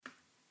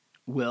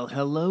Well,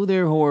 hello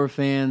there, horror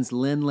fans.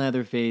 Len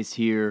Leatherface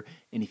here.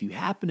 And if you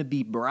happen to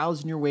be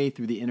browsing your way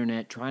through the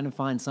internet trying to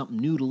find something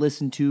new to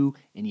listen to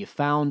and you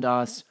found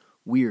us,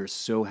 we are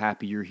so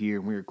happy you're here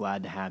and we're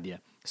glad to have you.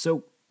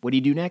 So, what do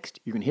you do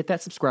next? You're going to hit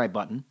that subscribe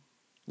button,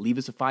 leave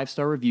us a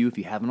 5-star review if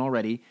you haven't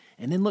already,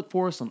 and then look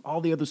for us on all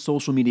the other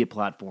social media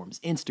platforms,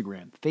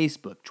 Instagram,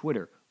 Facebook,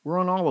 Twitter. We're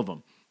on all of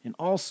them. And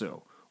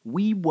also,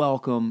 we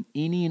welcome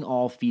any and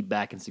all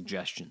feedback and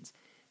suggestions.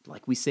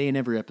 Like we say in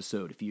every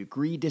episode, if you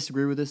agree,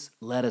 disagree with us,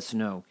 let us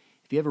know.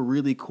 If you have a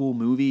really cool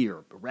movie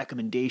or a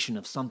recommendation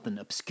of something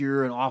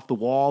obscure and off the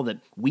wall that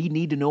we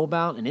need to know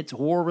about and it's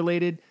horror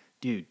related,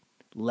 dude,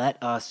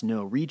 let us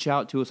know. Reach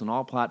out to us on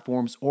all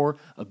platforms, or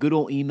a good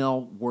old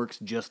email works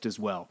just as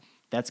well.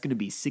 That's going to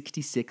be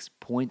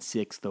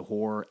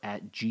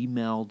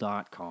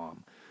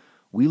 66.6thehorror@gmail.com.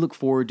 We look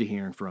forward to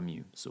hearing from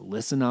you. So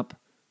listen up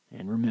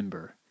and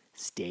remember,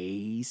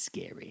 stay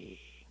scary.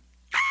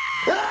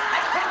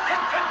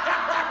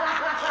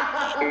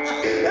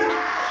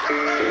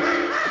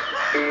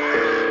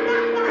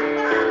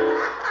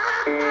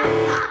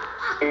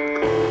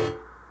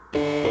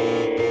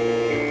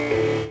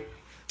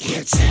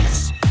 Get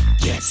sex,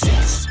 get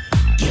sex,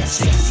 get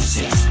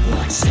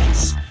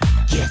 66.6.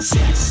 Get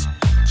sex,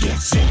 get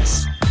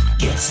sex,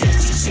 get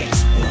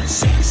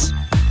 66.6.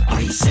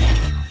 Are you sick?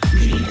 You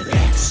need an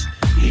X.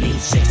 You need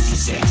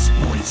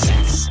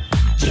 66.6.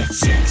 Get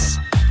sex,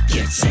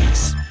 get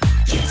sex,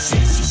 get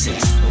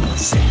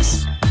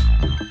 66.6.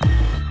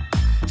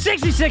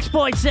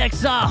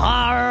 66.6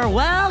 horror.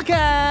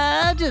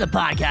 Welcome to the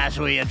podcast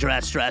where we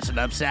address, stress, and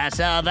obsess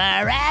over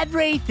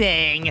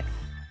everything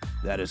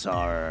that is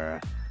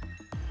horror.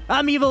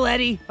 I'm Evil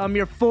Eddie. I'm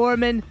your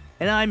foreman,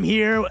 and I'm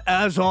here,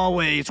 as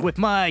always, with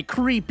my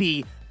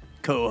creepy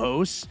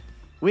co-hosts.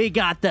 We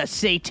got the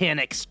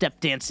satanic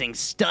step-dancing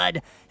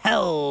stud,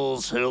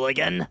 Hell's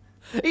Hooligan.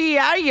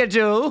 Yeah, you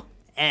do.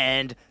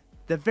 And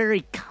the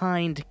very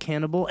kind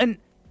cannibal. And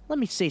let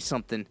me say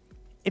something.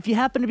 If you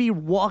happen to be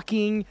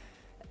walking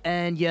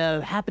and you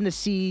happen to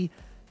see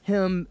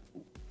him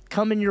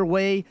coming your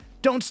way,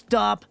 don't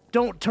stop.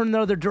 Don't turn the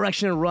other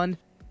direction and run.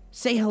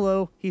 Say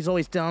hello. He's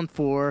always down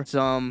for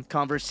some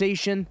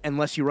conversation.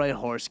 Unless you ride a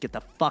horse, get the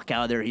fuck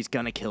out of there. He's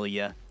gonna kill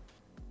you.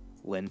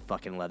 Len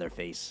fucking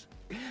Leatherface.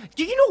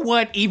 Do you know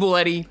what, Evil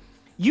Eddie?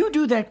 You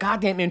do that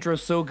goddamn intro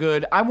so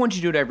good. I want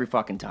you to do it every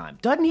fucking time.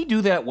 Doesn't he do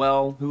that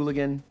well,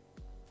 Hooligan?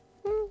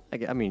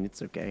 I mean,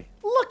 it's okay.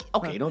 Look,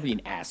 okay, don't be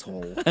an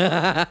asshole.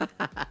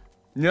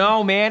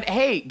 No, man.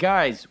 Hey,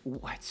 guys,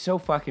 it's so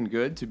fucking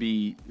good to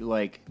be,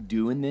 like,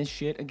 doing this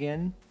shit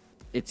again.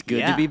 It's good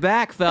Yeah. to be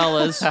back,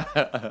 fellas.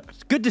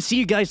 It's good to see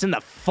you guys in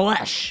the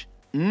flesh.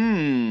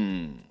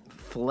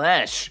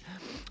 Flesh.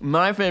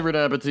 My favorite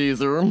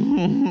appetizer.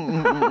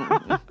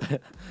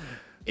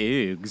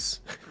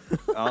 Eggs.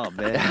 Oh,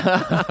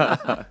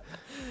 man.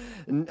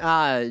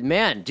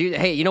 Man, dude,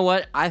 hey, you know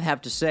what? I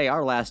have to say,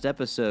 our last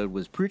episode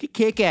was pretty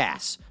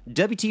kick-ass.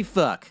 WT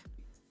fuck.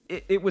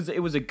 It was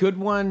a good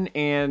one,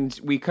 and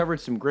we covered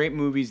some great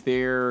movies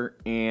there,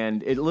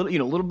 and a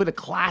little bit of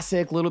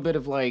classic, a little bit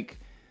of like,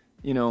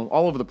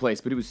 all over the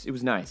place, but it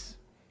was nice.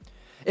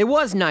 It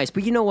was nice,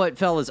 but you know what,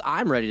 fellas?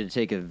 I'm ready to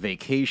take a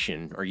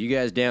vacation. Are you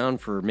guys down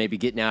for maybe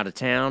getting out of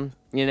town,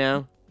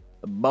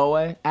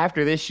 Boy,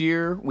 after this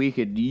year, we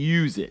could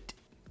use it.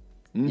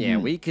 Yeah,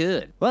 we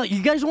could. Well,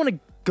 you guys want to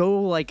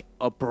go, like,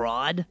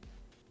 abroad?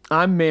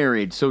 I'm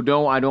married, so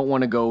I don't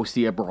want to go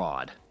see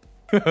abroad.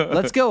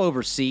 Let's go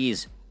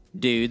overseas,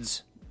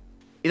 dudes.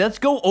 Let's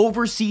go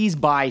overseas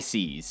by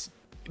seas.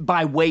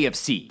 By way of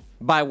sea.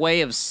 By way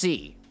of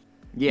sea.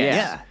 Yes.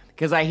 Yeah.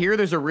 Because I hear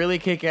there's a really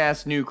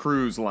kick-ass new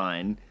cruise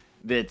line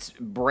that's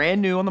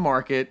brand new on the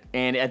market,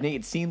 and I think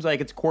it seems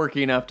like it's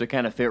quirky enough to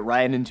kind of fit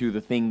right into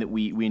the thing that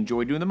we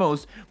enjoy doing the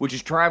most, which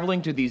is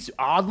traveling to these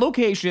odd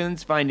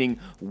locations, finding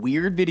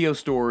weird video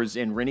stores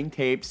and renting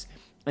tapes,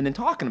 and then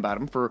talking about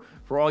them for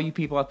all you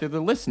people out there that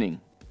are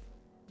listening.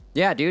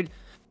 Yeah, dude.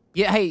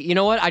 Yeah, hey, you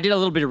know what? I did a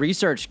little bit of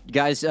research,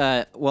 guys.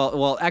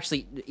 Well,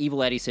 actually,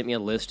 Evil Eddie sent me a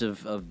list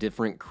of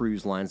different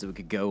cruise lines that we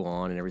could go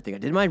on and everything. I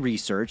did my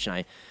research,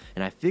 and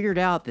I figured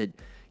out that,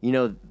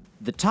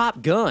 the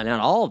top gun on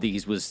all of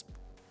these was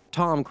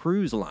Tom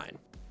Cruise line.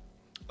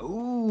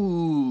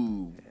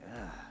 Ooh.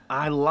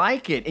 I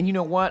like it. And you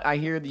know what? I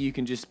hear that you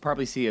can just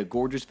probably see a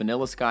gorgeous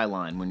vanilla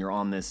skyline when you're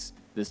on this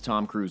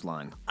Tom Cruise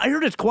line. I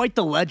heard it's quite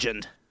the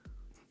legend.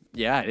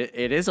 Yeah,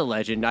 it is a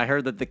legend. I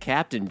heard that the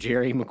captain,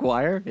 Jerry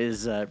Maguire,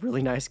 is a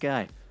really nice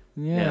guy.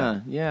 Yeah.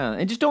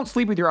 And just don't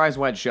sleep with your eyes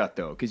wide shut,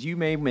 though, because you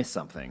may miss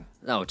something.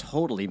 Oh,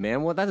 totally,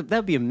 man. Well,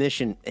 that'd be a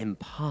mission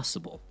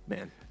impossible,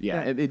 man.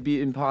 Yeah, it'd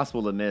be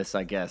impossible to miss,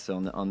 I guess,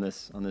 on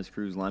this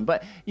cruise line.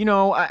 But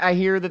I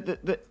hear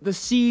that the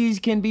seas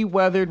can be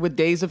weathered with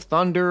days of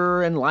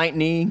thunder and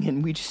lightning,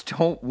 and we just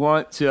don't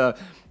want to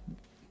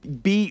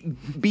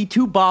be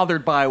too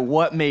bothered by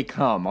what may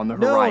come on the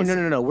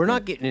horizon. No. We're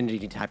not getting into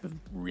any type of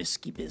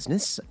risky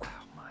business. Oh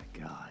my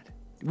God,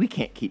 we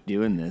can't keep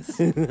doing this.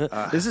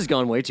 This has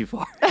gone way too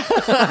far.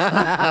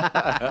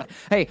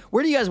 Hey,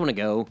 where do you guys want to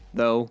go,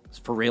 though,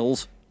 for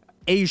reals?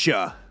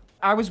 Asia.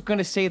 I was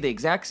gonna say the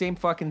exact same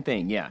fucking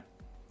thing, yeah.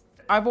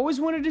 I've always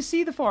wanted to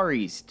see the Far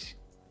East.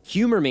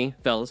 Humor me,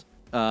 fellas.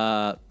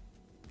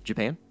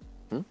 Japan?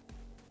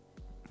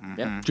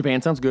 Yeah.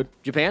 Japan sounds good.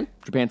 Japan?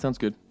 Japan sounds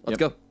good. Let's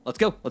go. Let's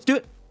go. Let's do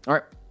it. All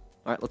right.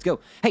 All right, let's go.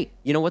 Hey,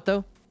 you know what,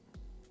 though?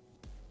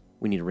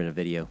 We need to rent a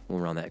video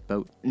when we're on that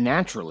boat.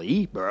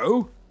 Naturally,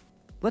 bro.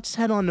 Let's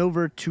head on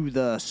over to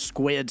the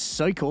Squared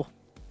Cycle.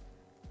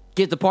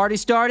 Get the party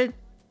started?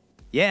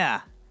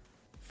 Yeah.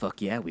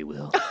 Fuck yeah, we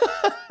will.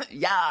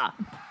 Yeah.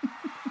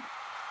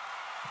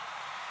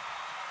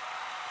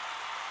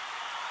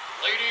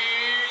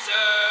 Ladies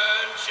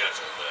and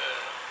gentlemen,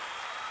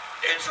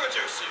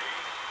 introducing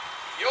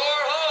your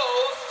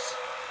hosts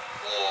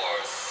for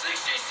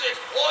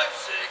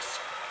 66.6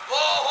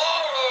 The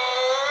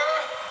Horror,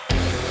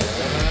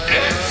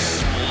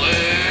 it's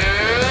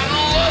Lynn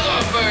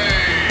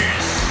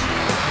Leatherface.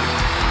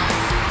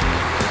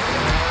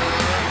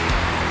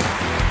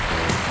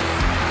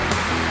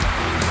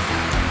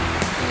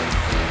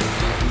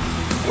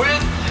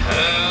 With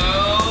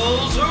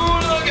Hell's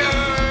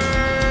Hooligan.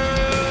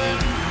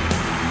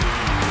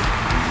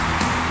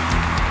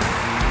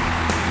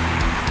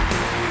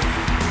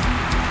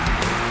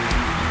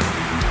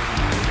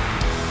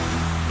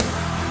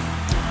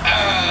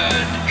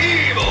 And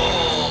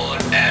Evil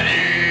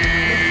Eddie.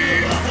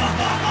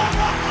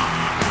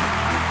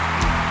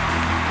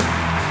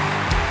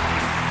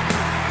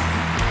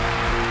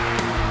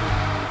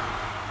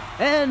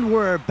 And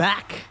we're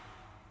back.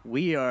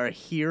 We are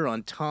here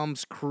on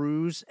Tom's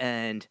Cruise,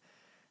 and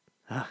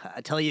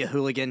I tell you,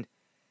 Hooligan,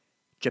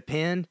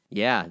 Japan,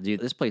 Yeah, dude,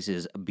 this place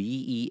is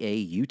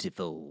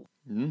beautiful.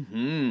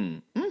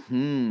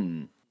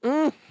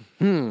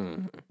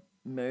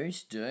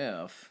 Most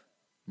deaf.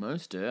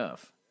 Most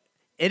deaf.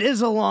 it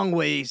is a long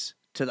ways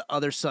to the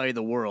other side of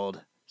the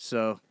world,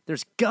 so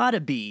there's gotta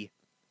be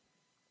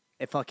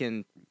a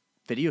fucking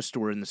video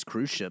store in this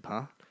cruise ship,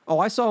 huh? Oh,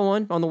 I saw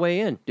one on the way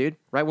in, dude.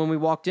 Right when we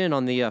walked in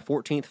on the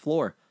 14th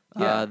floor.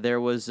 Yeah. There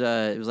was,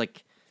 it was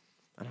like,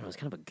 I don't know, it was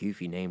kind of a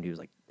goofy name, dude. It was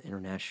like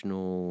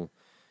International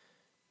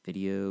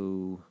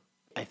Video.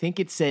 I think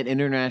it said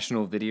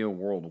International Video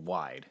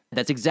Worldwide.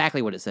 That's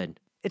exactly what it said.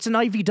 It's an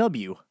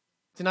IVW.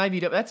 It's an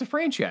IVW. That's a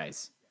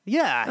franchise.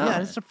 Yeah,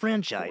 it's a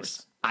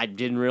franchise. I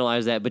didn't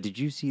realize that, but did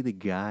you see the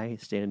guy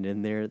standing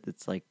in there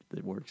that's like,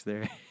 that works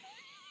there?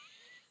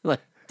 Like,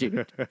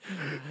 dude,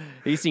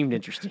 he seemed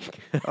interesting.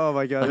 Oh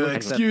my god.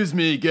 Excuse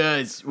me,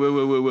 guys.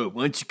 Whoa.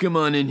 Why don't you come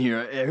on in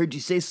here? I heard you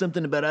say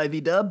something about Ivy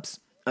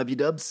Dubs. Ivy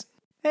Dubs.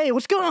 Hey,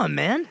 what's going on,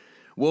 man?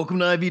 Welcome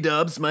to Ivy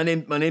Dubs. My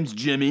name's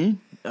Jimmy.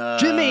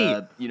 Jimmy!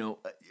 You know,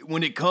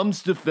 when it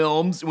comes to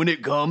films,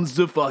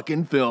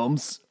 fucking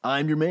films,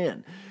 I'm your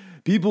man.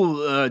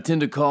 People tend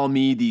to call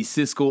me the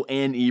Siskel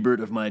and Ebert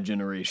of my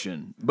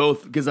generation.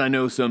 Both because I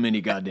know so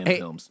many goddamn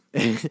films.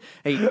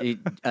 Hey,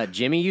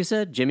 Jimmy, you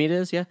said? Jimmy it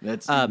is, yeah?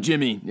 That's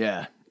Jimmy,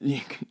 yeah.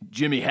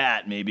 Jimmy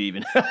Hat, maybe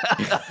even.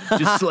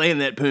 Just slaying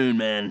that poon,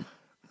 man.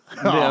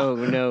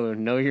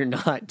 No, you're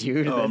not,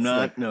 dude. Oh, I'm That's not?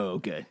 like- No,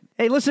 okay.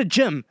 Hey, listen,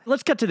 Jim,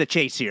 let's cut to the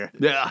chase here.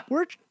 Yeah.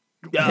 We're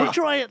Yeah.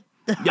 trying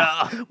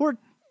Yeah. we're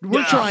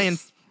Yeah. trying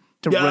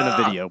to rent a Yeah.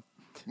 video.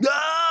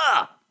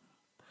 Ah!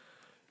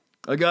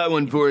 I got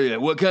one for you.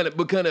 What kind of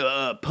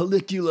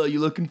pellicula you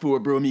looking for,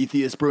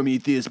 Prometheus,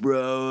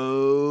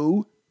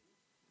 bro?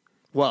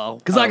 Well,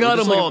 Because I got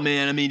just them looking- all,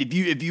 man. I mean,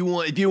 if you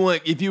want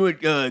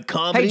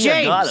comedy,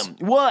 Hey, I got James!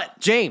 them. What?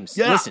 James,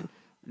 Yeah. listen.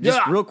 Just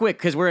Yeah. real quick,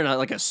 because we're in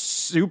a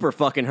super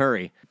fucking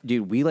hurry.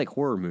 Dude, we like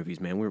horror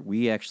movies, man. We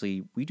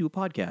do a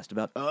podcast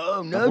about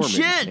Oh no horror shit!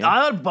 movies, man.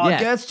 I had a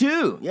podcast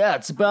too. Yeah,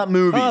 it's about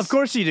movies. oh, of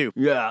course you do.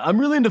 Yeah, I'm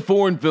really into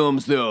foreign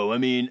films, though. I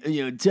mean,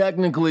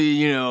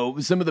 technically,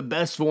 some of the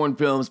best foreign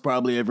films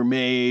probably ever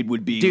made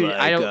would be. Dude, like,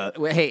 I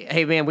don't.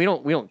 Hey, man, we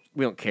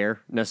don't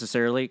care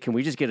necessarily. Can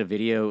we just get a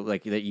video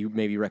like that you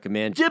maybe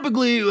recommend?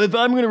 Typically, if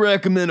I'm going to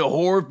recommend a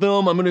horror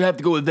film, I'm going to have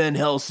to go with Van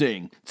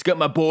Helsing. It's got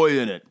my boy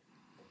in it.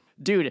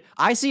 Dude,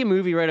 I see a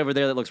movie right over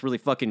there that looks really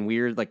fucking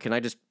weird. Like, can I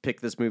just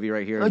pick this movie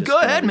right here? and just Go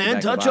kinda ahead, read the man. back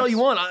of the Touch all box? you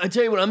want. I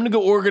tell you what, I'm going to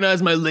go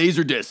organize my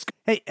laser disc.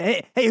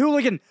 Hey,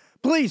 Hooligan,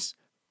 please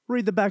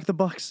read the back of the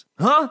box.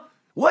 Huh?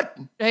 What?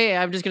 Hey,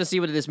 I'm just gonna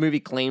see what this movie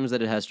claims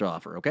that it has to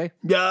offer. Okay.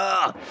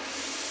 Yeah.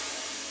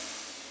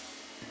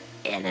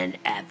 In an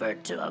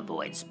effort to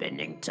avoid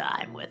spending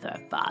time with her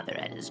father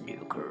and his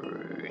new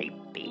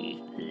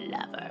creepy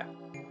lover,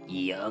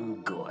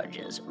 young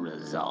Gorgeous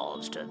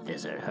resolves to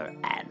visit her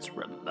aunt's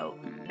remote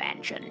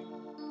mansion.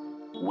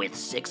 With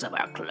 6 of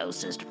our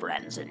closest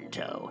friends in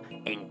tow,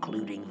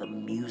 including the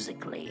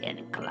musically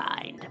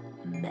inclined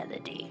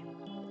Melody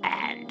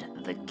and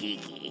the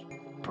geeky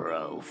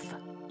Prof.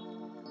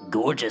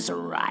 Gorgeous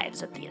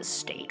arrives at the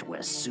estate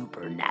where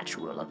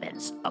supernatural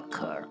events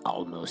occur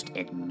almost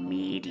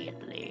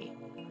immediately.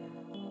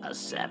 A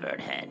severed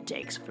head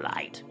takes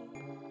flight.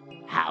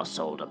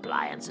 Household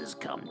appliances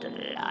come to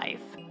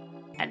life,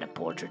 and a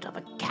portrait of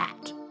a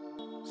cat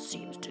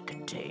seems to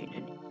contain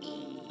an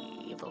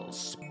evil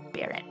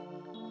spirit.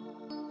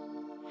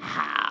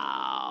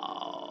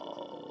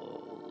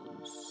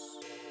 House.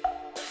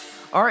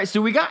 All right,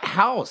 so we got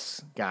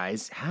House,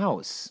 guys.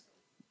 House.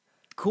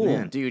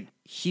 Cool, dude.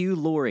 Hugh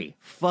Laurie.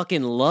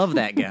 Fucking love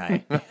that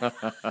guy.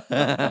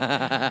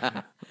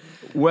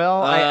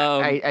 Well,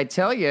 I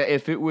tell you,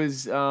 if it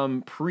was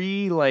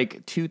pre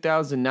like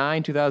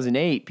 2009,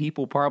 2008,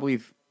 people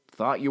probably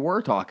thought you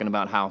were talking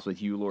about House with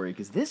Hugh Laurie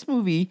because this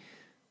movie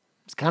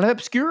is kind of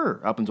obscure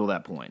up until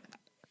that point.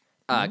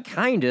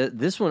 Kinda.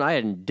 This one I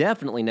had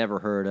definitely never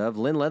heard of.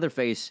 Lynn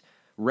Leatherface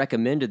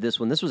recommended this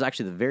one. This was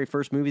actually the very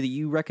first movie that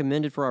you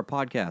recommended for our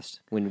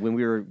podcast when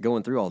we were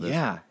going through all this.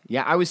 Yeah.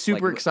 I was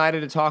super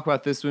excited to talk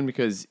about this one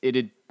because it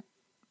had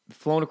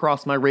flown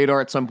across my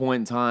radar at some point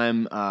in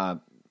time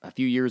a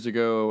few years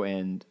ago,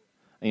 and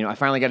I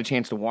finally got a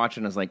chance to watch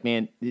it. And I was like,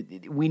 man,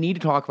 we need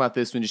to talk about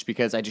this one just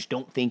because I just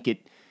don't think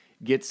it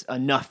gets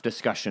enough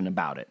discussion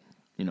about it.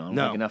 I don't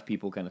think enough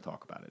people kind of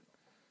talk about it.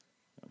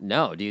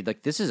 No, dude,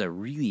 like this is a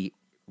really,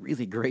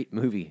 really great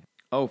movie.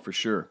 Oh, for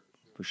sure.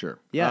 For sure.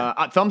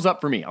 Yeah. Thumbs up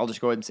for me. I'll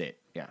just go ahead and say it.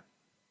 Yeah.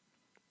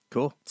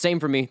 Cool.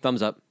 Same for me.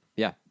 Thumbs up.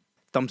 Yeah.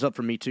 Thumbs up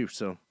for me too.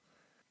 So.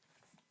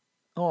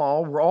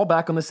 Oh, we're all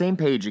back on the same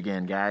page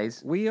again,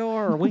 guys. We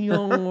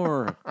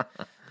are.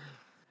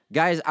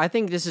 Guys, I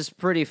think this is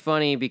pretty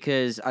funny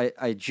because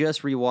I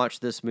just rewatched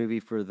this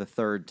movie for the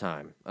third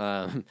time.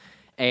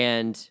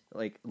 And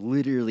like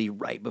literally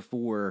right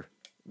before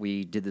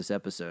we did this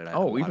episode. I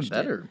Even watched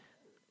better.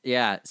 it.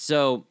 Yeah.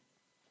 So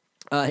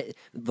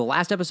the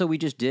last episode we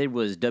just did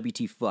was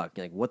WT Fuck.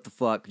 Like, what the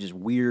fuck? Just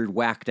weird,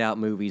 whacked out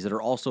movies that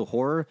are also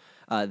horror.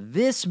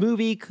 This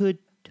movie could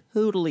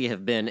totally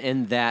have been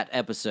in that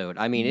episode.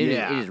 I mean, it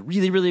is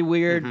really, really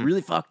weird,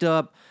 really fucked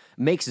up,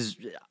 makes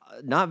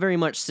not very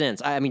much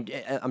sense. I mean,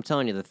 I'm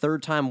telling you, the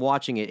third time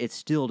watching it, it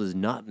still does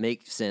not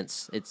make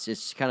sense. It's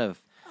just kind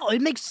of... Oh,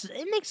 it makes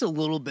a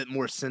little bit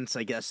more sense,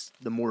 I guess,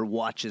 the more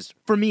watches,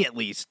 for me at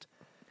least.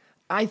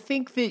 I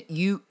think that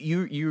you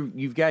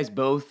guys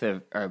both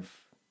have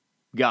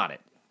got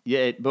it.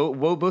 Yeah,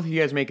 both of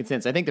you guys making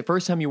sense. I think the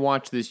first time you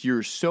watch this,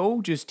 you're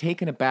so just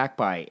taken aback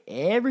by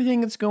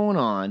everything that's going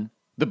on,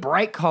 the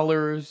bright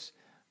colors,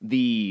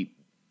 the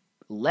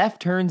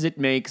left turns it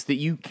makes that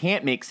you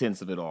can't make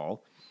sense of it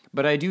all.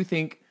 But I do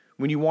think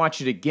when you watch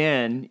it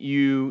again,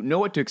 you know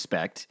what to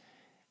expect,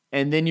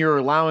 and then you're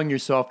allowing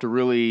yourself to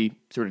really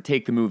sort of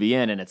take the movie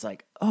in, and it's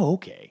like, oh,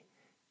 okay.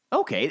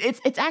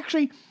 It's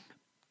actually,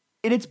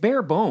 in its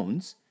bare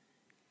bones,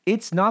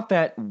 it's not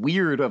that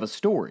weird of a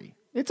story.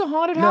 It's a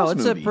haunted house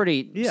movie. No, it's a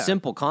pretty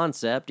simple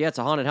concept. Yeah, it's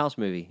a haunted house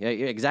movie. Yeah,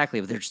 exactly.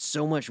 But there's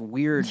so much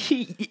weird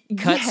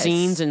cut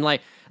scenes and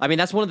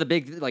that's one of the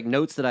big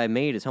notes that I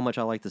made is how much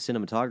I like the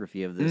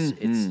cinematography of this.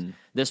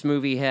 This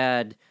movie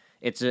had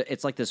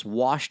it's like this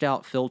washed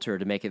out filter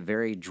to make it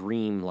very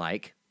dream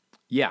like.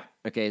 Yeah.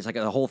 Okay, it's like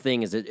the whole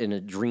thing is in a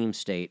dream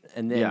state,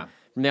 and then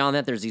from now on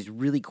that there's these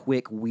really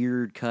quick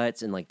weird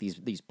cuts and like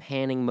these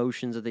panning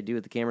motions that they do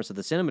with the camera. So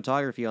the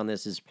cinematography on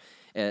this is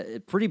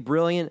pretty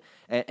brilliant,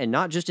 and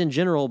not just in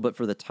general, but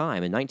for the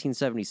time in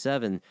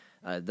 1977.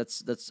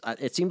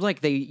 It seems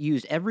like they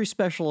used every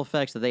special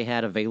effects that they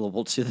had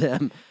available to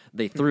them.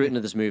 They threw it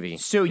into this movie.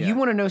 So you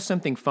want to know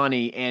something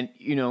funny, and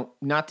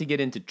not to get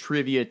into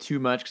trivia too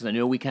much because I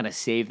know we kind of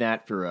save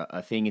that for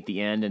a thing at the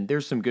end, and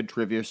there's some good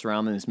trivia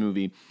surrounding this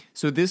movie.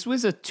 So this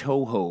was a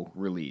Toho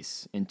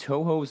release, and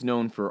Toho is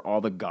known for all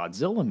the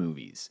Godzilla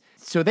movies.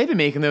 So they've been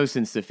making those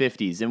since the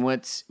 50s, and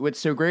what's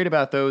so great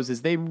about those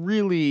is they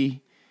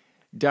really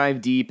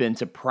dive deep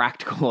into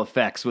practical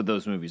effects with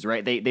those movies,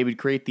 right? They would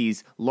create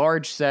these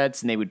large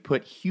sets, and they would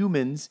put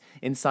humans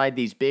inside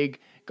these big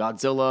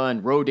Godzilla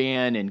and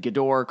Rodan and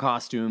Ghidorah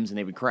costumes, and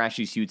they would crash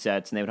these huge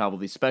sets, and they would have all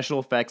these special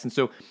effects. And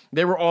so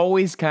they were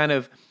always kind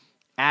of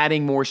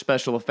adding more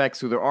special effects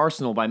to their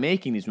arsenal by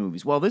making these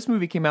movies. Well, this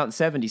movie came out in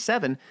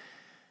 1977.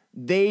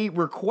 They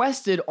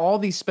requested all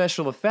these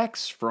special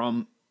effects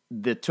from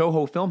the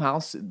Toho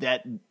Filmhouse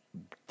that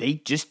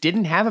they just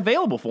didn't have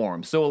available for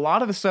them. So a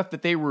lot of the stuff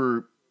that they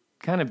were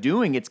kind of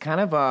doing, it's kind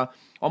of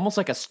almost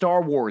like a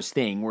Star Wars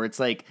thing where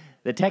it's like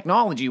the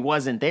technology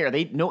wasn't there.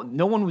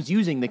 No one was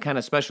using the kind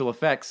of special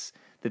effects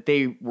that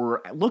they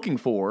were looking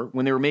for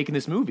when they were making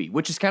this movie,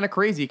 which is kind of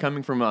crazy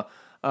coming from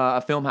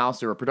a film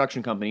house or a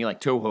production company like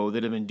Toho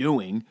that have been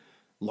doing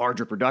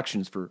larger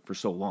productions for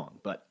so long.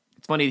 But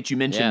it's funny that you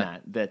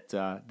mentioned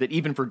that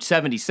even for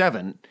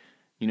 77,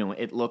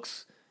 it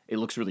looks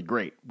really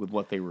great with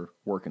what they were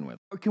working with.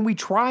 Can we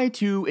try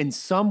to, in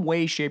some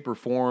way, shape, or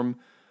form,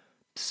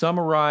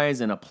 summarize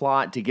and a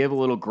plot to give a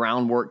little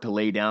groundwork to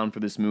lay down for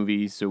this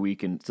movie so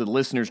the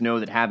listeners know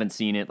that haven't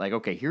seen it, like,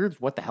 okay, here's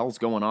what the hell's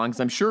going on?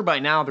 Because I'm sure by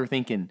now they're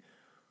thinking,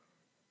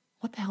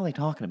 what the hell are they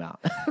talking about?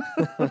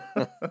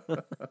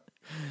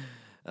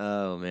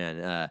 Oh,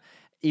 man.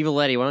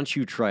 Evil Eddie, why don't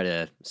you try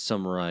to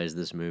summarize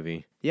this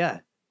movie? Yeah.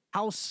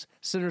 House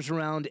centers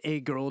around a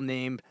girl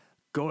named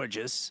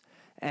Gorgeous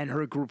and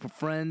her group of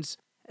friends.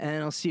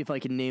 And I'll see if I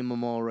can name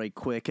them all right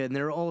quick. And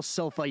they're all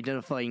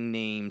self-identifying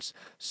names.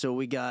 So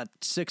we got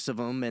 6 of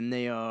them, and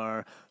they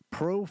are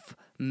Prof,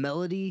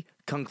 Melody,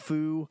 Kung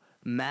Fu,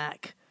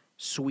 Mac,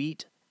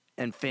 Sweet,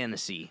 and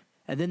Fantasy.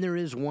 And then there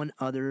is one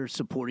other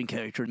supporting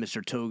character,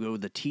 Mr. Togo,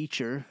 the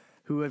teacher.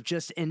 who have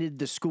just ended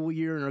the school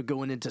year and are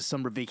going into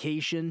summer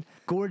vacation.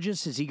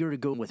 Gorgeous is eager to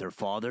go with her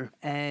father,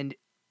 and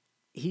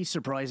he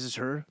surprises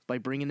her by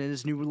bringing in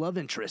his new love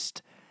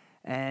interest.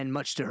 And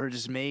much to her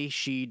dismay,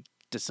 she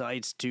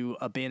decides to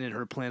abandon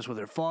her plans with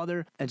her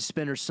father and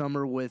spend her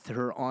summer with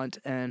her aunt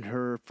and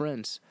her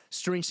friends.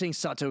 Strange things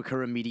start to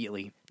occur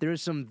immediately. There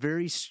is some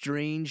very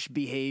strange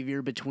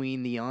behavior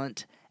between the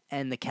aunt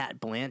and the cat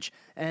Blanche,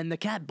 and the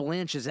cat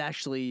Blanche is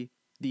actually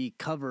the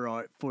cover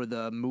art for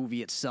the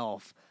movie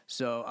itself,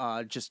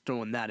 so just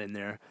throwing that in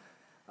there.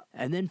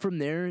 And then from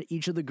there,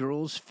 each of the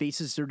girls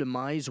faces their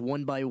demise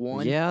one by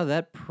one. Yeah,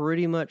 that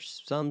pretty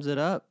much sums it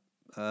up.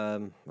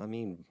 I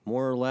mean,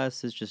 more or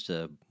less, it's just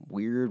a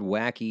weird,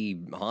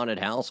 wacky haunted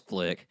house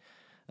flick.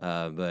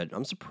 But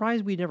I'm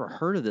surprised we never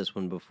heard of this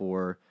one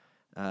before.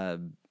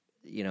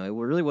 You know, it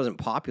really wasn't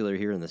popular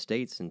here in the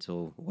States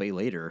until way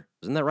later.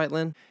 Isn't that right,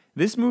 Lynn?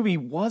 This movie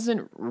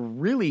wasn't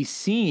really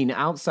seen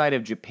outside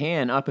of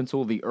Japan up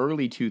until the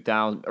early to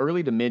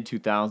mid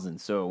 2000s.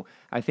 So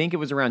I think it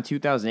was around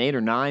 2008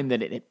 or 9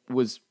 that it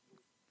was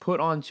put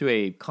onto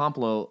a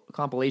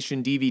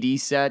compilation DVD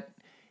set.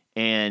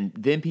 And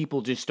then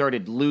people just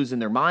started losing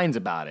their minds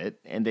about it,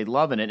 and they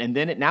loving it. And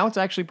then now it's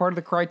actually part of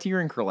the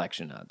Criterion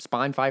Collection,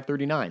 Spine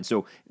 539.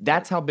 So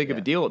that's how big of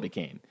a deal it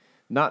became.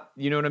 Not,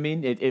 you know what I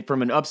mean? It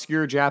from an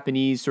obscure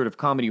Japanese sort of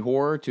comedy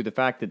horror to the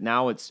fact that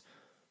now it's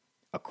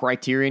a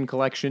Criterion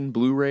Collection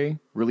Blu-ray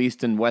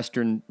released in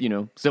Western,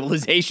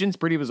 civilizations.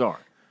 Pretty bizarre.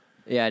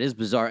 Yeah, it is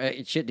bizarre.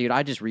 Shit, dude,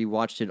 I just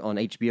rewatched it on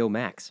HBO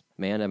Max,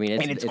 man. I mean,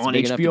 it's it's on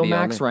big enough to HBO be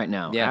Max on right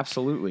now. Yeah.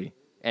 Absolutely.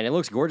 And it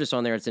looks gorgeous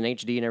on there. It's in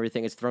HD and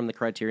everything. It's from the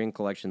Criterion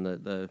Collection,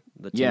 the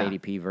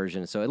 1080p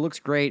version. So it looks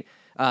great.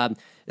 To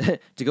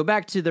go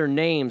back to their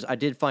names, I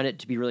did find it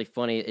to be really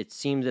funny. It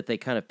seems that they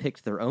kind of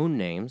picked their own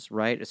names,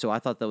 right? So I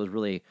thought that was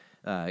really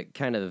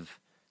kind of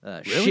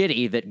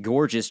shitty that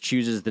Gorgeous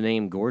chooses the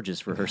name Gorgeous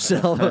for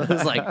herself. I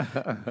was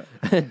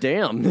like,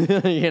 damn,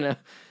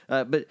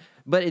 But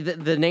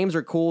the names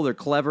are cool. They're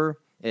clever.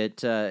 It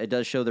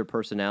does show their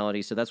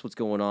personality. So that's what's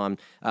going on.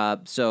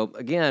 So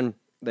again,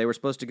 they were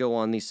supposed to go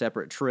on these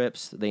separate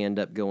trips. They end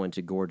up going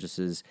to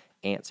Gorgeous's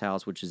aunt's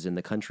house, which is in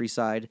the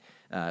countryside.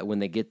 When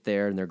they get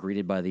there and they're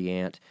greeted by the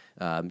aunt,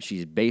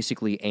 she's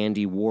basically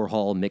Andy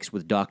Warhol mixed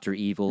with Dr.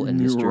 Evil and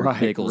Mr.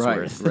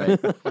 Bigglesworth.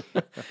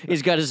 Right.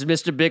 He's got his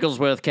Mr.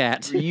 Bigglesworth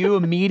cat. You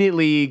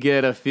immediately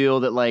get a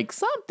feel that, like,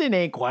 something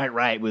ain't quite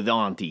right with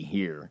Auntie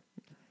here.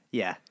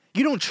 Yeah.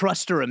 You don't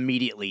trust her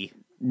immediately.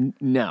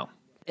 No.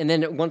 And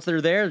then once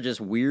they're there, just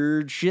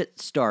weird shit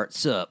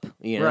starts up.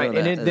 Right,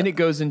 and then it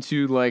goes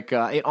into, like,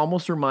 it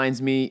almost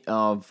reminds me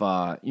of,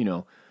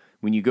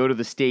 when you go to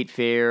the state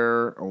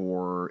fair,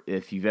 or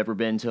if you've ever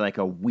been to, like,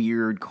 a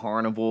weird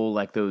carnival,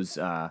 like those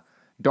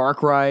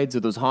dark rides or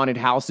those haunted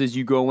houses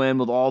you go in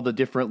with all the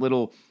different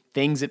little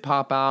things that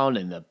pop out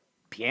and the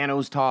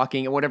pianos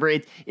talking and whatever.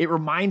 It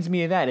reminds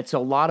me of that. It's a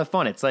lot of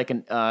fun. It's like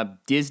an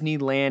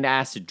Disneyland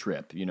acid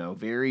trip,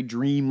 very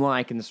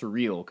dreamlike and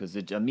surreal, because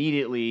it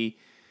immediately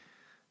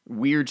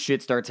weird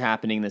shit starts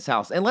happening in this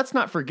house. And let's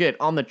not forget,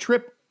 on the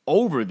trip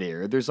over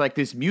there, there's like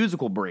this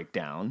musical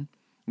breakdown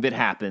that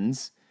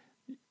happens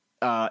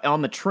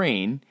on the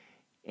train,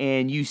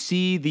 and you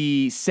see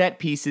the set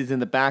pieces in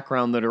the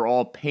background that are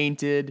all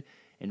painted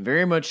and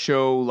very much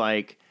show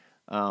like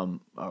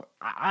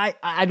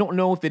I don't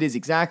know if it is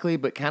exactly,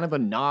 but kind of a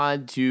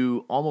nod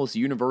to almost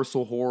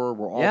Universal horror,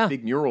 where all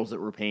big murals that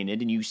were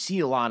painted, and you see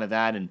a lot of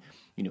that, and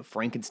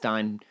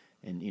Frankenstein.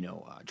 And,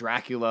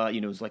 Dracula,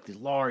 it's like this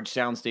large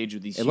soundstage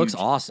with these It looks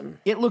awesome.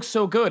 It looks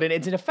so good, and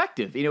it's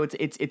effective.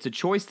 It's a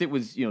choice that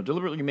was,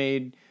 deliberately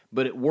made,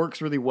 but it works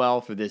really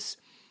well for this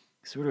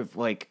sort of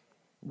like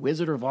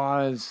Wizard of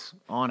Oz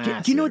on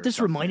acid. Do you know what this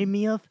reminded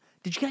me of?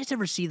 Did you guys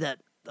ever see that,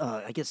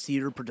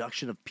 theater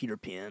production of Peter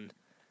Pan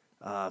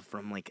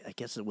from, like, I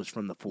guess it was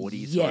from the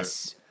 40s?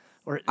 Yes.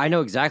 Or I know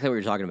exactly what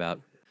you're talking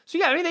about. So,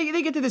 yeah, I mean,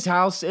 they get to this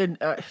house, and,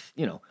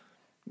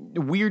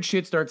 weird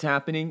shit starts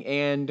happening,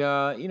 and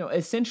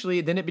essentially,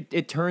 then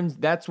it turns.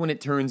 That's when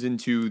it turns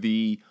into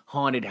the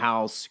haunted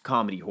house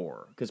comedy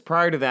horror. Because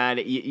prior to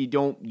that, you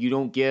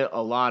don't get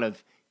a lot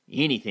of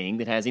anything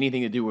that has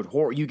anything to do with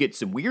horror. You get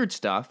some weird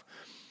stuff,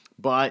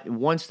 but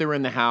once they're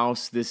in the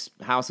house, this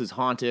house is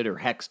haunted or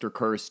hexed or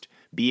cursed,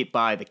 be it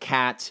by the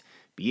cat,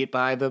 be it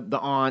by the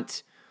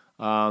aunt.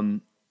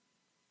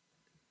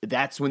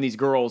 That's when these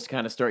girls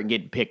kind of start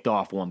getting picked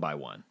off one by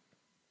one.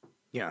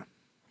 yeah.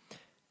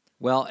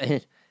 Well,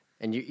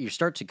 and you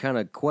start to kind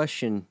of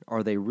question,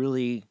 are they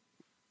really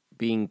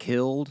being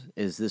killed?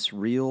 Is this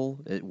real?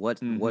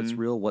 What's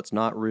real? What's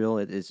not real?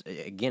 It's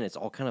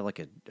all kind of like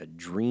a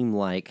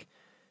dream-like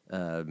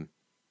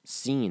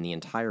scene. The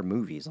entire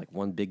movie is like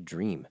one big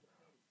dream.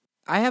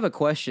 I have a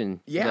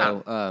question.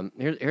 Yeah. Though.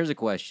 Here's a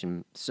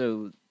question.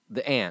 So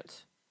the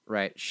aunt,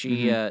 right?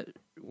 She,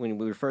 when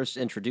we were first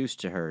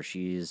introduced to her,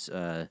 she's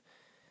in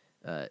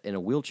a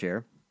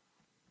wheelchair.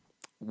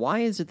 Why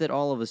is it that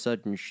all of a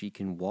sudden she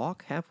can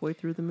walk halfway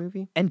through the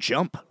movie? And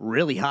jump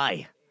really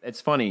high. It's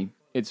funny.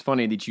 it's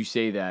funny that you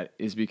say that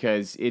is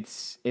because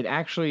it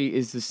actually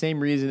is the same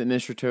reason that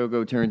Mr.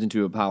 Togo turns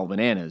into a pile of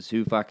bananas.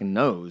 Who fucking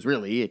knows?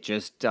 Really, it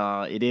just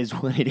it is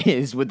what it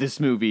is with this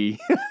movie.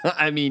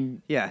 I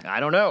mean, Yeah. I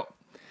don't know.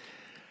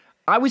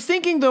 I was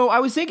thinking though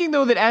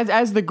that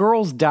as the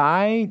girls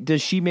die,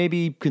 does she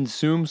maybe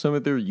consume some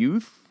of their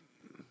youth?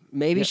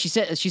 Maybe she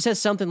says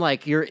something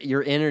like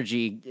your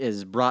energy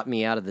has brought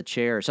me out of the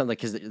chair or something,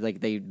 because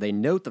like they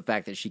note the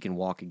fact that she can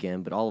walk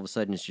again, but all of a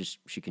sudden it's just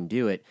she can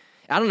do it.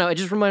 I don't know. It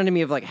just reminded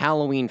me of like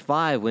Halloween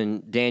 5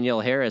 when Danielle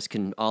Harris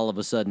can all of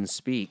a sudden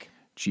speak.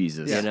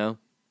 Jesus, You know?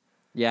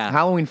 Yeah.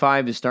 Halloween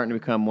 5 is starting to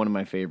become one of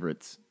my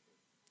favorites.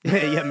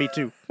 Yeah, me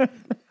too.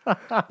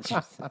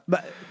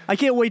 But I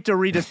can't wait to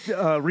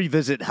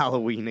revisit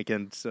Halloween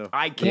again. So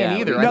I can't Yeah,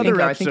 either.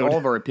 another I think episode. all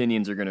of our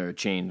opinions are going to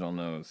change on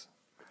those.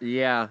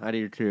 Yeah, I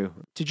do too.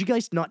 did you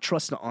guys not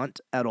trust the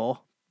aunt at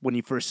all when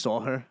you first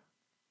saw her?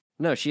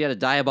 No, she had a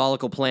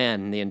diabolical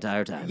plan the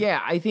entire time. Yeah,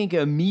 I think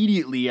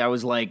immediately I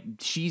was like,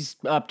 she's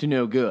up to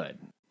no good.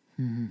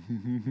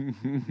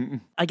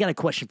 I got a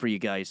question for you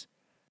guys.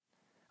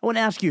 I want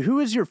to ask you, who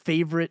is your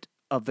favorite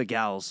of the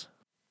gals?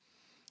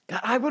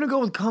 I want to go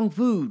with Kung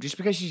Fu just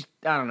because she's,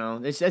 I don't know.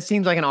 That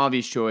seems like an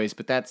obvious choice,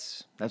 but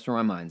that's where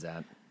my mind's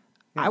at.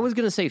 I was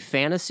going to say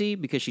fantasy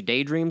because she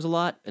daydreams a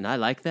lot, and I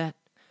like that.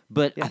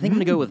 But I think I'm going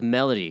to go with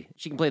Melody.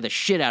 She can play the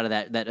shit out of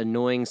that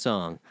annoying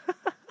song.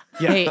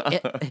 Hey,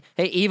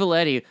 Evil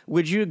Eddie,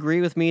 would you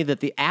agree with me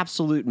that the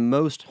absolute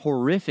most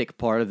horrific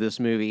part of this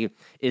movie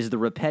is the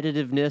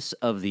repetitiveness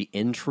of the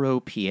intro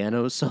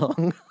piano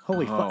song?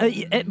 Holy fuck!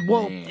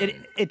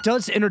 It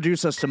does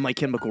introduce us to My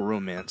Chemical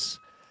Romance,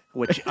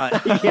 which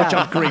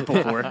I'm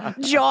grateful for.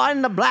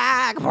 Join the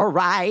Black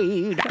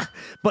Parade.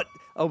 But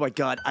oh my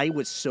god, I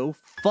was so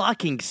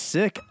fucking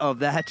sick of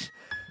that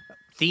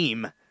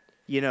theme.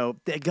 You know,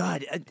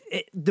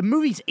 the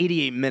movie's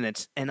 88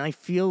 minutes, and I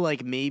feel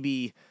like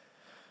maybe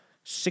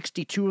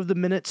 62 of the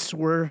minutes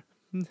were,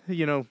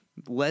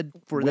 led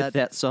for With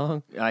that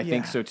song. I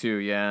think so too,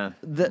 yeah.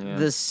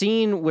 The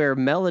scene where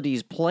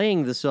Melody's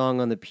playing the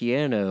song on the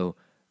piano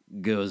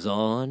goes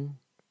on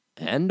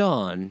and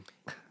on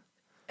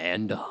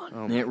and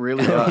on. It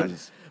really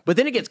does. But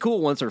then it gets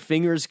cool once her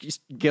fingers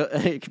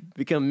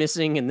become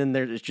missing, and then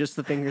there's just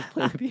the fingers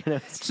playing the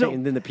piano,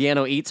 and then the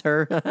piano eats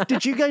her.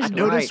 Did you guys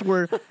notice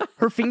where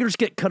her fingers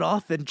get cut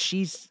off and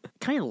she's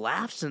kind of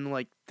laughs and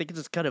like thinks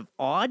it's kind of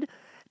odd?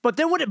 But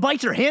then when it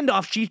bites her hand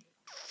off, she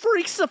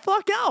freaks the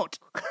fuck out.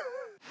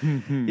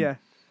 Yeah.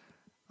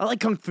 I like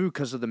Kung Fu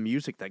because of the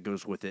music that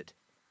goes with it.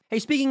 Hey,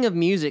 speaking of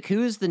music,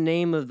 who is the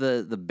name of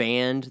the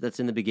band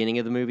that's in the beginning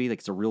of the movie? Like,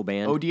 it's a real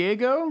band? Oh,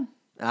 Diego?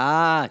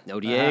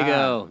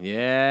 Diego.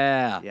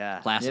 Yeah. Yeah.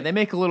 Classic. Yeah, they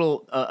make a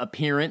little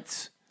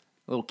appearance,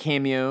 a little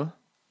cameo.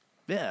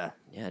 Yeah.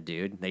 Yeah,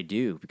 dude, they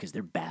do, because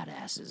they're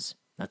badasses.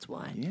 That's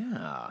why.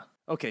 Yeah.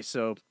 Okay,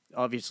 so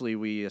obviously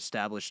we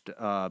established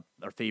our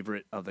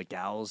favorite of the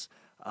gals.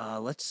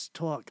 Let's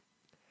talk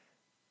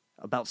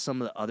about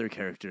some of the other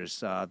characters.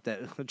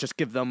 That just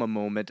give them a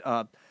moment.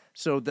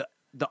 So the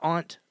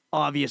aunt,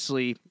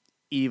 obviously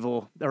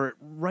evil, or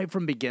right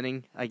from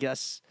beginning, I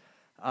guess.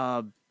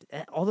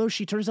 Although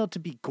she turns out to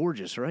be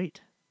gorgeous, right?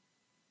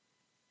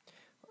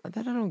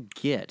 That I don't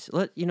get.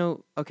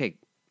 Okay,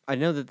 I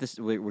know that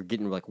we're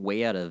getting like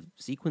way out of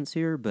sequence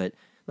here, but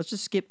let's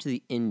just skip to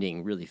the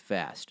ending really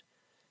fast.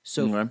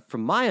 So, Okay.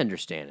 from my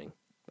understanding,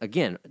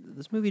 again,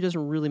 this movie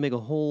doesn't really make a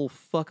whole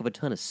fuck of a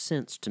ton of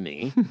sense to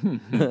me.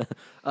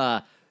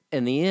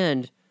 In the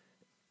end,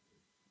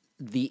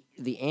 the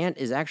aunt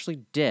is actually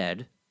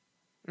dead.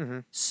 Mm-hmm.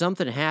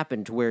 Something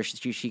happened to where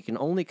she can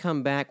only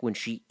come back when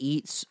she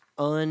eats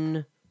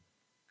unmarried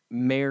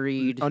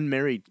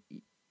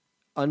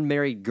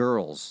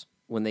girls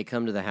when they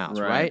come to the house,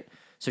 right?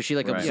 So she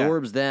Right.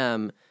 absorbs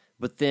them,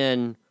 but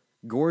then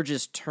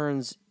Gorgeous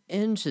turns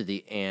into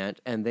the aunt,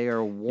 and they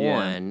are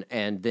one.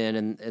 And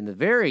then in the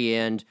very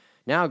end,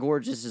 now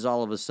Gorgeous is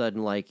all of a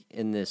sudden like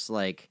in this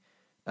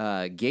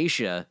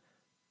geisha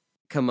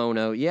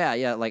kimono.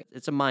 Yeah, like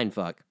it's a mind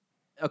fuck.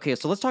 Okay,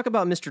 so let's talk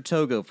about Mr.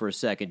 Togo for a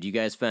second. Do you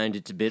guys find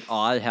it a bit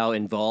odd how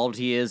involved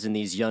he is in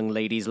these young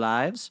ladies'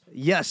 lives?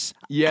 Yes.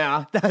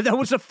 Yeah. That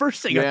was the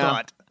first thing I Yeah.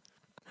 thought.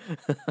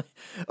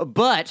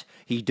 But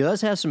he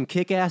does have some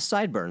kick-ass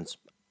sideburns.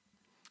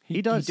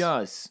 He does. He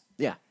does.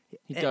 Yeah.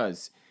 He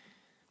does.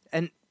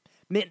 And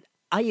man,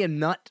 I am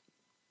not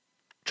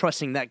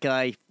trusting that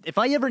guy. If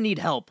I ever need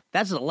help,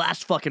 that's the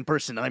last fucking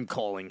person I'm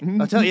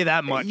calling. I'll tell you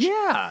that much.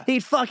 Yeah.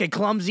 He's fucking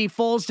clumsy,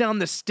 falls down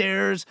the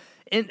stairs,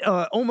 and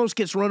almost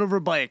gets run over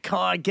by a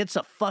car, gets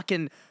a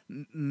fucking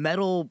big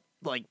metal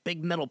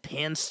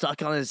pan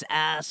stuck on his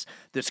ass.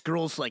 This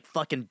girl's like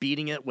fucking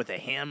beating it with a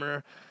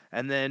hammer.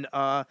 And then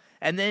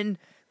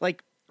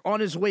like on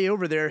his way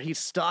over there, he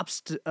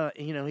stops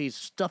he's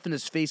stuffing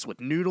his face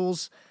with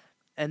noodles,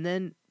 and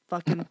then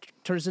fucking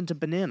turns into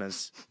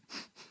bananas.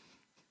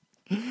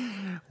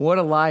 What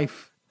a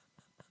life.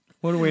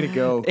 What a way to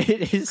go.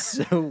 It is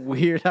so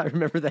weird. I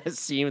remember that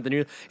scene with the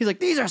noodles. He's like,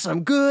 these are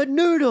some good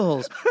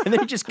noodles. And then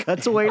he just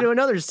cuts away to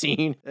another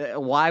scene.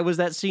 Why was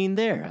that scene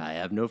there? I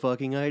have no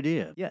fucking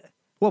idea. Yeah.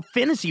 Well,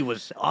 fantasy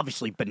was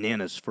obviously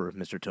bananas for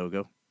Mr.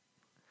 Togo.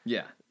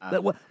 Yeah.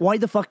 Why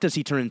the fuck does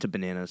he turn into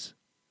bananas?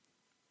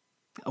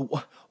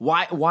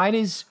 Why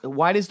does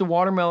the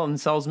watermelon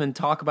salesman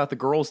talk about the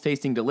girls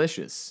tasting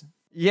delicious?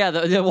 Yeah,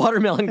 the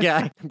watermelon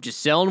guy. I'm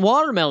just selling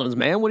watermelons,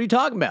 man. What are you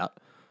talking about?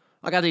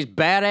 I got these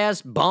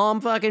badass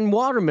bomb fucking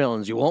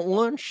watermelons. You want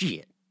one?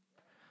 Shit.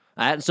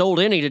 I hadn't sold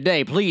any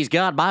today. Please,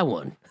 God, buy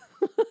one.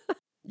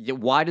 Yeah,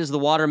 why does the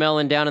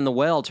watermelon down in the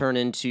well turn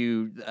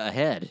into a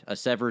head, a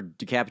severed,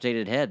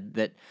 decapitated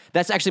head?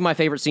 That's actually my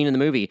favorite scene in the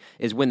movie,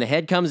 is when the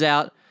head comes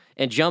out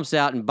and jumps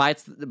out and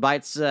bites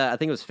I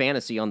think it was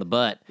Fantasy on the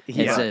butt,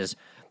 and says,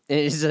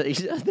 I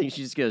think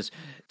she just goes,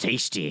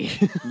 tasty.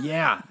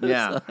 Yeah.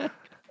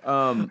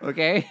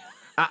 Okay?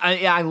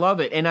 I love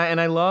it, and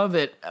I love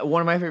it.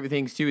 One of my favorite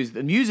things too is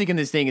the music in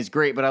this thing is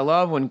great, but I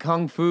love when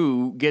Kung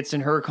Fu gets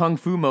in her Kung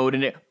Fu mode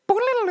and it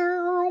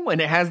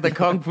has the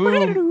Kung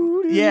Fu.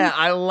 Yeah,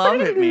 I love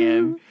it,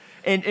 man.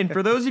 And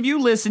for those of you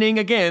listening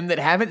again that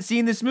haven't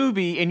seen this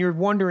movie and you're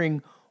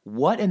wondering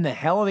what in the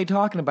hell are they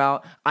talking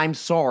about, I'm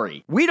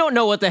sorry. We don't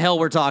know what the hell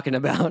we're talking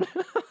about.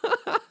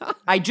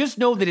 I just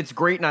know that it's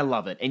great and I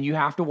love it, and you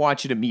have to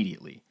watch it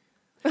immediately.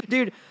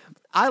 Dude,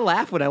 I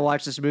laugh when I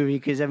watch this movie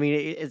because I mean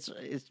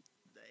it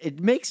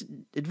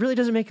really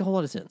doesn't make a whole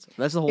lot of sense.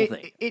 That's the whole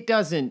thing. It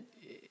doesn't,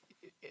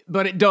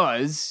 but it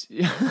does.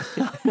 They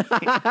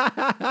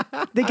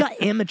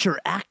got amateur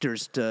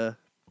actors to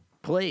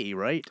play,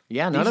 right?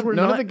 Yeah, none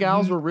of the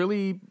gals were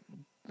really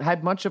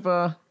had much of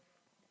a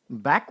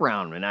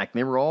background in acting.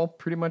 They were all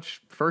pretty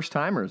much first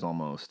timers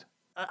almost.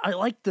 I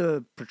like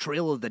the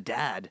portrayal of the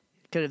dad,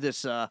 kind of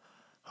this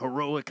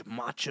heroic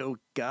macho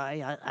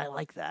guy. I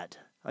like that.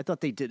 I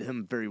thought they did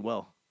him very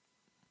well.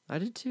 I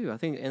did too. I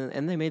think,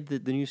 and they made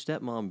the new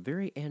stepmom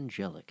very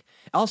angelic.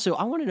 Also,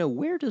 I want to know,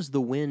 where does the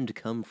wind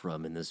come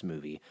from in this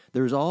movie?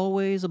 There's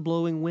always a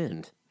blowing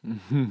wind.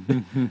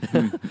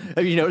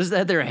 Have you noticed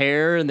that their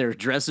hair and their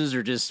dresses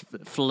are just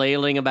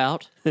flailing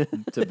about?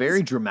 It's a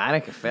very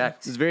dramatic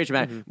effect. It's very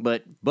dramatic,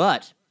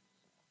 but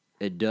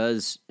it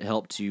does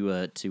help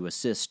to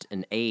assist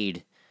and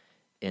aid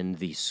in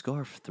the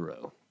scarf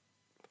throw,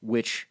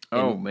 which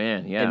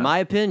in my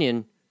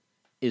opinion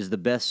is the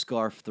best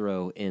scarf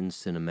throw in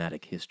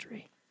cinematic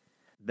history.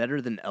 Better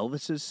than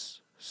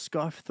Elvis's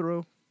scarf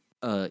throw?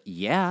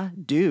 Yeah,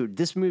 dude,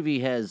 this movie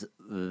has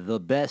the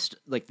best,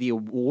 like the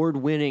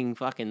award-winning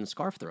fucking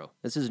scarf throw.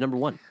 This is number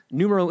one.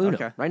 Numero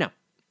uno, right now.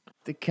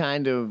 The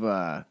kind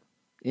of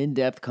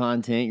in-depth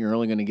content you're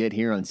only going to get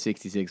here on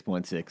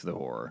 66.6 The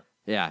Horror.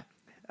 Yeah.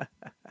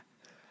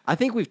 I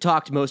think we've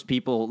talked most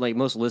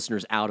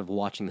listeners out of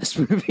watching this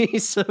movie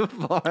so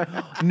far.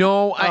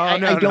 No,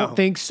 I don't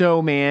think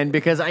so, man.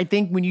 Because I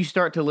think when you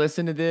start to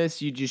listen to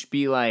this, you just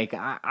be like,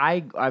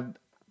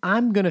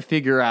 I'm going to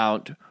figure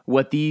out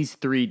what these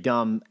three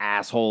dumb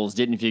assholes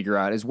didn't figure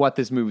out is what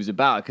this movie's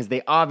about, because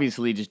they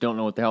obviously just don't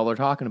know what the hell they're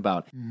talking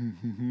about.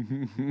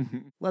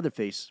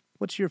 Leatherface,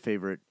 what's your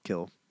favorite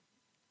kill?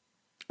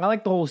 I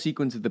like the whole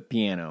sequence of the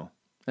piano.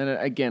 And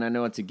again, I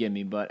know it's a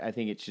gimme, but I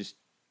think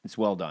it's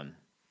well done.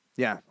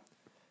 Yeah.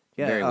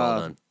 Very well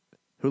done.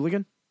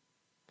 Hooligan?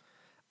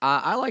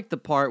 I like the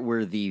part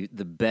where the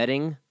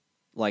bedding,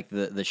 like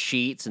the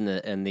sheets and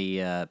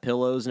the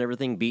pillows and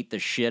everything, beat the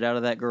shit out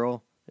of that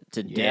girl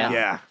to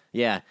death.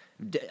 Yeah.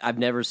 I've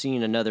never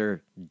seen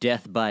another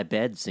death by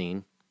bed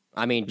scene.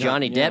 I mean,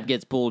 Johnny Depp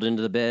gets pulled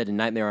into the bed in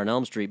Nightmare on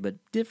Elm Street, but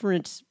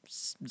different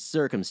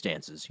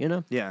circumstances, you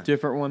know? Yeah.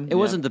 Different one. It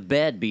wasn't the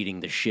bed beating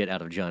the shit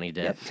out of Johnny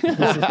Depp.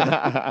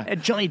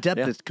 And Johnny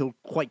Depp is killed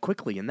quite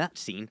quickly in that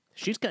scene.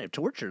 She's kind of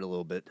tortured a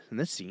little bit in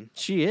this scene.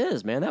 She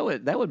is, man.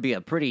 That would be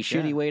a pretty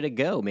shitty way to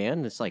go,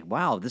 man. It's like,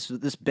 wow,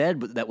 this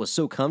bed that was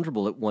so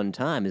comfortable at one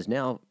time is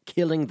now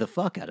killing the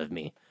fuck out of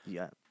me.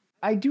 Yeah.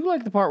 I do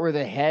like the part where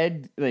the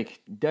head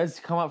does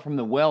come up from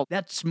the well.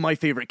 That's my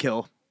favorite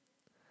kill.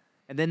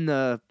 And then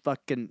the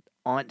fucking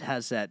aunt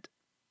has that,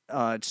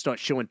 starts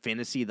showing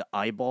Fantasy the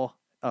eyeball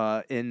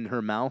in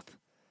her mouth.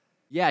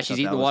 Yeah, she's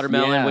eating the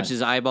watermelon, which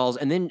is eyeballs,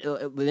 and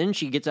then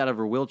she gets out of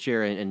her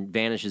wheelchair and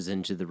vanishes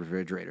into the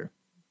refrigerator.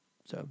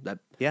 So that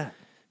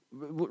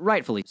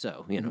rightfully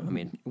so. You know, I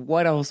mean,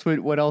 what else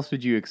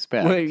would you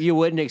expect? Well, you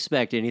wouldn't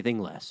expect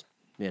anything less.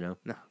 You know,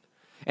 no.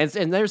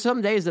 And there's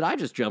some days that I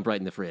just jump right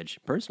in the fridge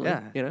personally.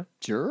 Yeah. You know,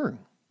 Sure.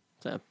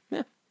 so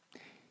yeah.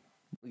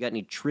 We got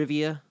any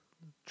trivia?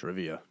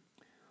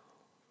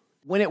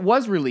 When it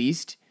was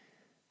released,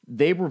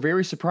 they were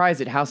very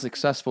surprised at how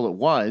successful it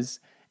was.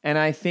 And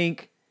I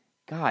think,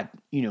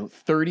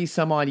 30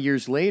 some odd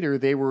years later,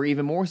 they were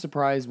even more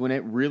surprised when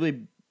it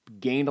really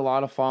gained a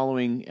lot of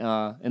following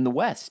in the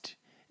West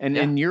and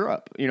in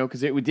Europe,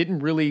 because it didn't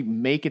really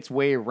make its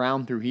way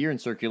around through here in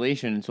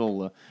circulation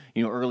until,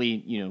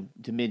 early,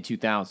 to mid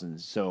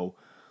 2000s. So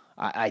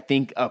I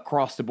think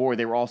across the board,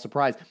 they were all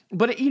surprised.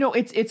 But,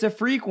 it's a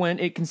frequent,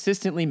 it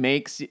consistently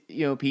makes,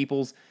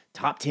 people's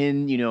top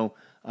 10,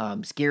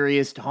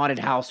 scariest haunted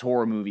house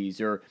horror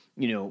movies, or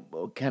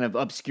kind of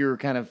obscure,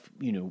 kind of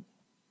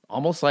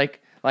almost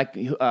like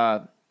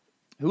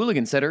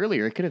Hooligan said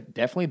earlier, it could have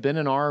definitely been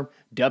in our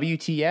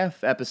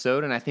WTF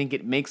episode, and I think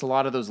it makes a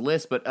lot of those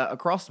lists. But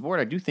across the board,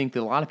 I do think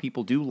that a lot of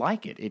people do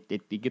like it.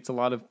 It gets a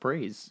lot of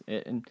praise,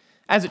 and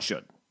as it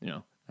should.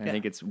 I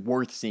think it's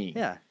worth seeing.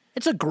 Yeah,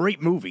 it's a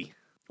great movie.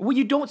 Well,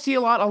 you don't see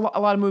a lot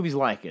of movies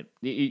like it.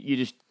 You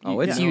just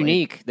It's you know,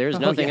 unique. There's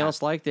nothing yeah.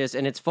 else like this,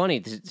 and it's funny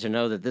to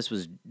know that this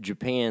was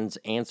Japan's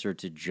answer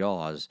to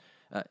Jaws,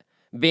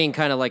 being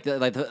kind of like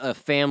a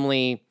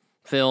family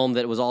film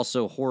that was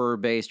also horror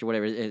based or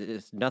whatever.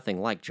 It's nothing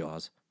like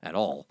Jaws at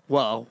all.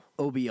 Well,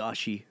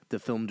 Obayashi, the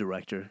film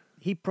director,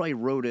 he probably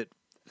wrote it.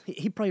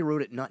 He probably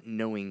wrote it not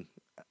knowing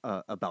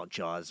about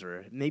Jaws,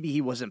 or maybe he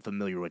wasn't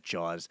familiar with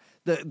Jaws.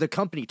 The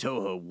company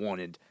Toho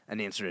wanted an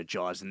answer to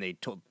Jaws, and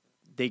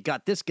they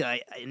got this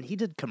guy, and he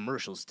did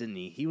commercials, didn't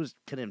he? He was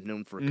kind of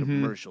known for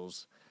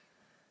commercials,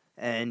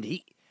 and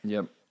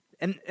Yep.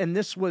 and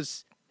this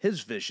was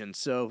his vision.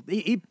 So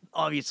he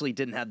obviously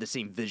didn't have the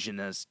same vision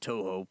as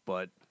Toho,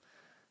 but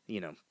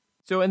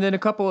So, and then a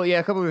couple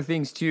other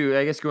things too.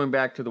 I guess going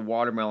back to the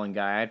watermelon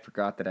guy, I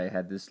forgot that I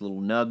had this little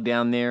nug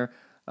down there.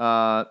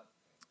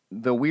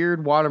 The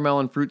weird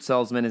watermelon fruit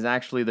salesman is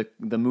actually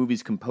the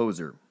movie's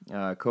composer,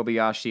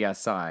 Kobayashi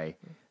Asai.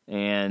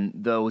 And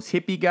those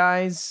hippie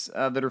guys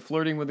that are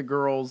flirting with the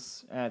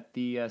girls at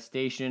the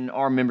station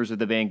are members of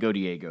the band Go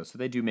Diego, so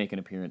they do make an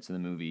appearance in the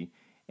movie.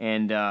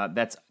 And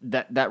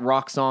that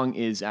rock song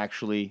is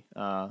actually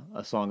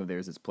a song of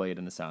theirs that's played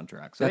in the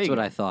soundtrack. So That's what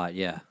I thought.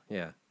 Yeah.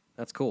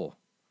 That's cool.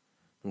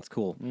 That's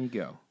cool. There you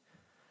go.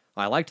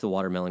 I liked the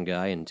watermelon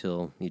guy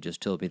until you just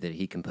told me that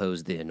he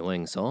composed the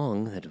annoying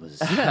song that was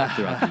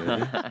throughout the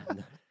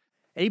movie.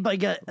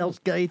 anybody else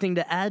got anything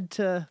to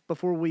add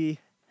before we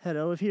head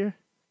out of here?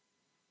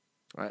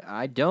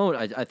 I don't.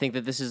 I think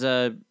that this is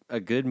a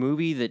good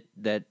movie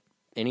that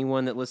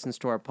anyone that listens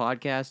to our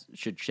podcast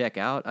should check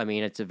out. I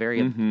mean, it's a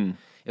very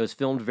it was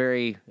filmed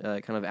very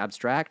kind of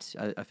abstract.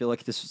 I feel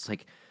like this was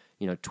like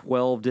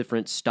 12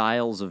 different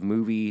styles of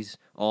movies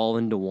all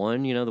into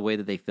one. The way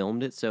that they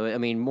filmed it. So I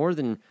mean, more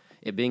than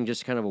it being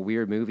just kind of a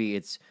weird movie,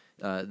 it's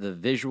the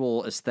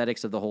visual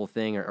aesthetics of the whole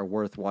thing are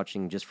worth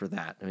watching just for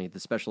that. I mean, the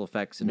special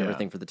effects and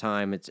everything for the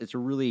time. It's a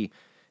really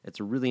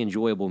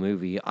enjoyable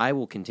movie. I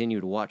will continue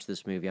to watch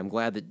this movie. I'm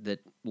glad that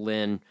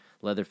Lynn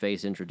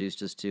Leatherface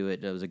introduced us to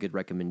it. It was a good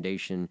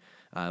recommendation.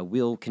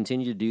 We'll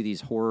continue to do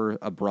these horror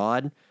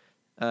abroad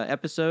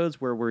episodes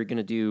where we're going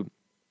to do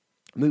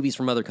movies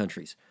from other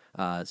countries.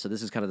 So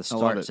this is kind of the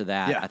start to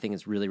that. Yeah. I think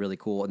it's really, really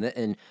cool.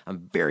 And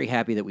I'm very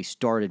happy that we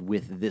started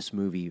with this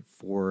movie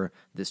for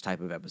this type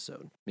of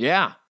episode.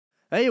 Yeah.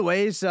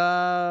 Anyways, you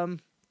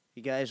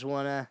guys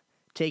want to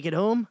take it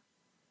home?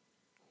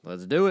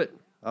 Let's do it.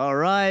 All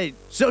right.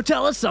 So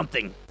tell us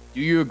something.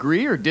 Do you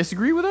agree or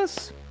disagree with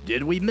us?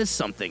 Did we miss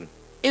something?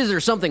 Is there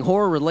something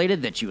horror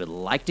related that you would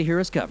like to hear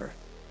us cover?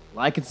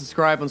 Like and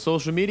subscribe on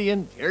social media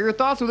and share your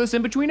thoughts with us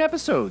in between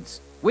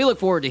episodes. We look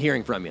forward to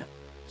hearing from you.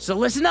 So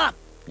listen up.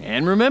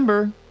 And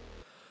remember,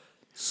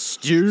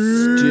 Stay